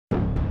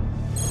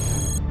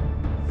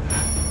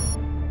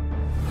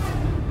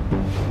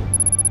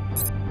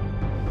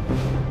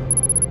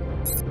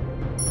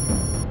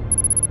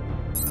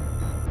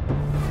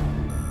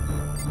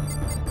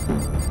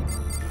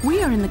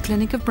We are in the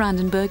clinic of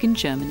Brandenburg in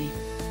Germany.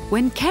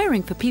 When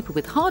caring for people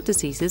with heart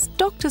diseases,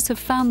 doctors have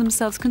found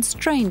themselves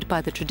constrained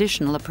by the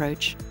traditional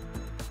approach.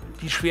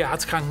 Die schwer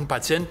herzkranken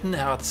Patienten,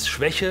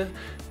 Herzschwäche,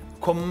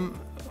 kommen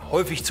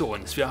häufig zu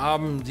uns. Wir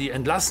haben sie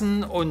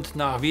entlassen und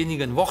nach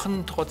wenigen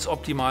Wochen, trotz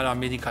optimaler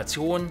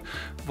Medikation,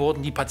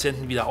 wurden die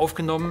Patienten wieder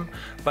aufgenommen,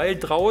 weil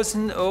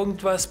draußen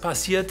irgendwas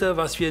passierte,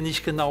 was wir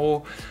nicht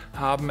genau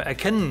haben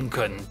erkennen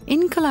können.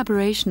 In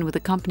collaboration with a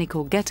company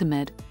called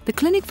Getamed, the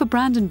Clinic for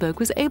Brandenburg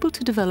was able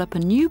to develop a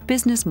new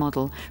business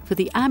model for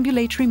the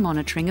ambulatory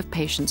monitoring of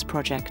patients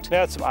project.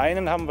 Ja, zum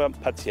einen haben wir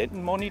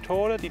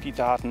Patientenmonitore, die die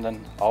Daten dann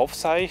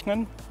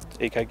aufzeichnen,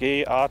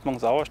 EKG, Atmung,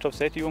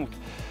 Sauerstoffsättigung.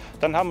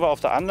 Dann haben wir auf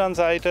der anderen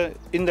Seite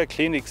in der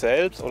Klinik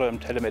selbst oder im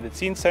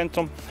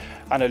Telemedizinzentrum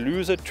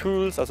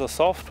Analyse-Tools, also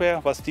Software,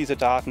 was diese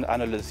Daten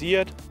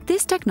analysiert.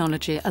 This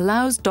technology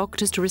allows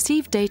doctors to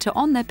receive data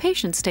on their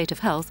patient's state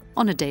of health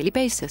on a daily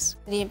basis.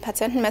 Die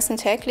Patienten messen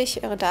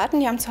täglich ihre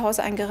Daten. Die haben zu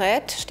Hause ein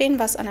Gerät stehen,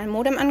 was an ein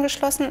Modem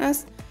angeschlossen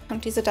ist.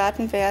 Und diese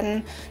Daten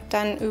werden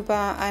dann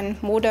über ein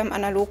Modem,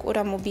 analog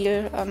oder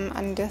mobil,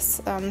 an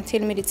das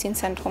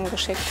Telemedizinzentrum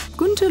geschickt.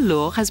 Günter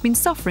Lohr has been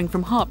suffering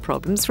from heart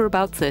problems for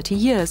about 30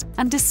 years,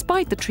 and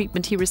despite the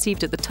treatment he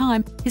received at the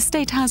time, his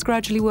state has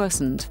gradually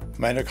worsened.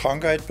 Meine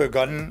Krankheit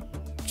begann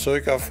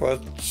circa vor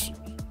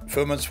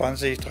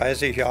 25,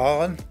 30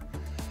 Jahren,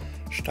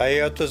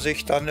 steigerte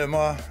sich dann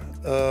immer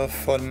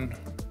von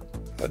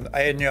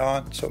ein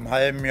Jahr zum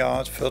halben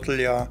Jahr,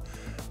 Vierteljahr,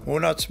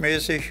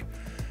 monatsmäßig.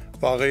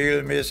 War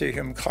regelmäßig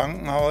im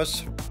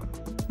Krankenhaus.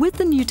 With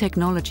the new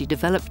technology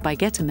developed by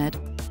Getamed,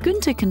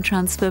 Günter can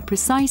transfer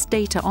precise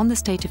data on the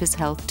state of his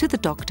health to the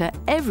doctor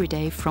every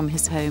day from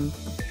his home.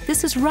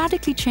 This has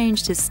radically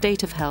changed his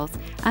state of health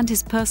and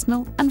his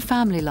personal and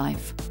family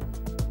life.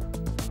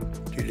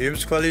 Die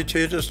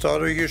Lebensqualität ist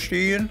dadurch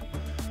gestiegen.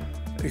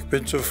 Ich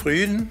bin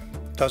zufrieden,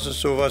 dass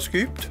es sowas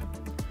gibt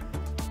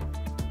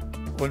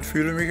und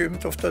fühle mich eben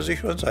auf der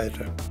sicheren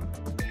Seite.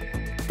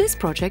 This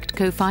project,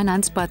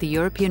 co-financed by the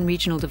European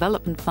Regional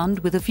Development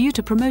Fund with a view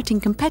to promoting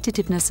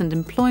competitiveness and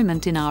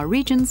employment in our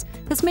regions,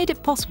 has made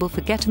it possible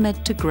for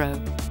Getamed to grow.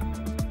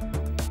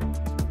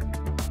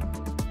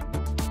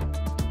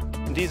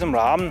 In diesem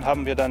Rahmen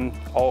haben wir dann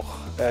auch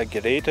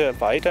Geräte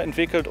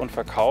weiterentwickelt und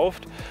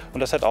verkauft. Und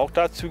das hat auch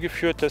dazu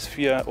geführt, dass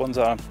wir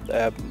unseren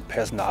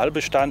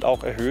Personalbestand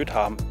auch erhöht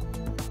haben.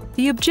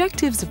 The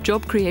objectives of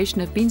job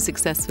creation have been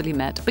successfully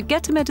met, but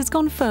Getamed has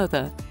gone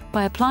further.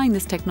 By applying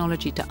this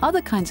technology to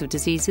other kinds of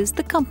diseases,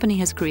 the company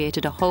has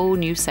created a whole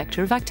new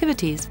sector of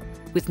activities,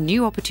 with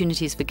new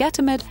opportunities for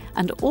Getamed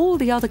and all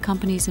the other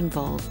companies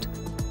involved.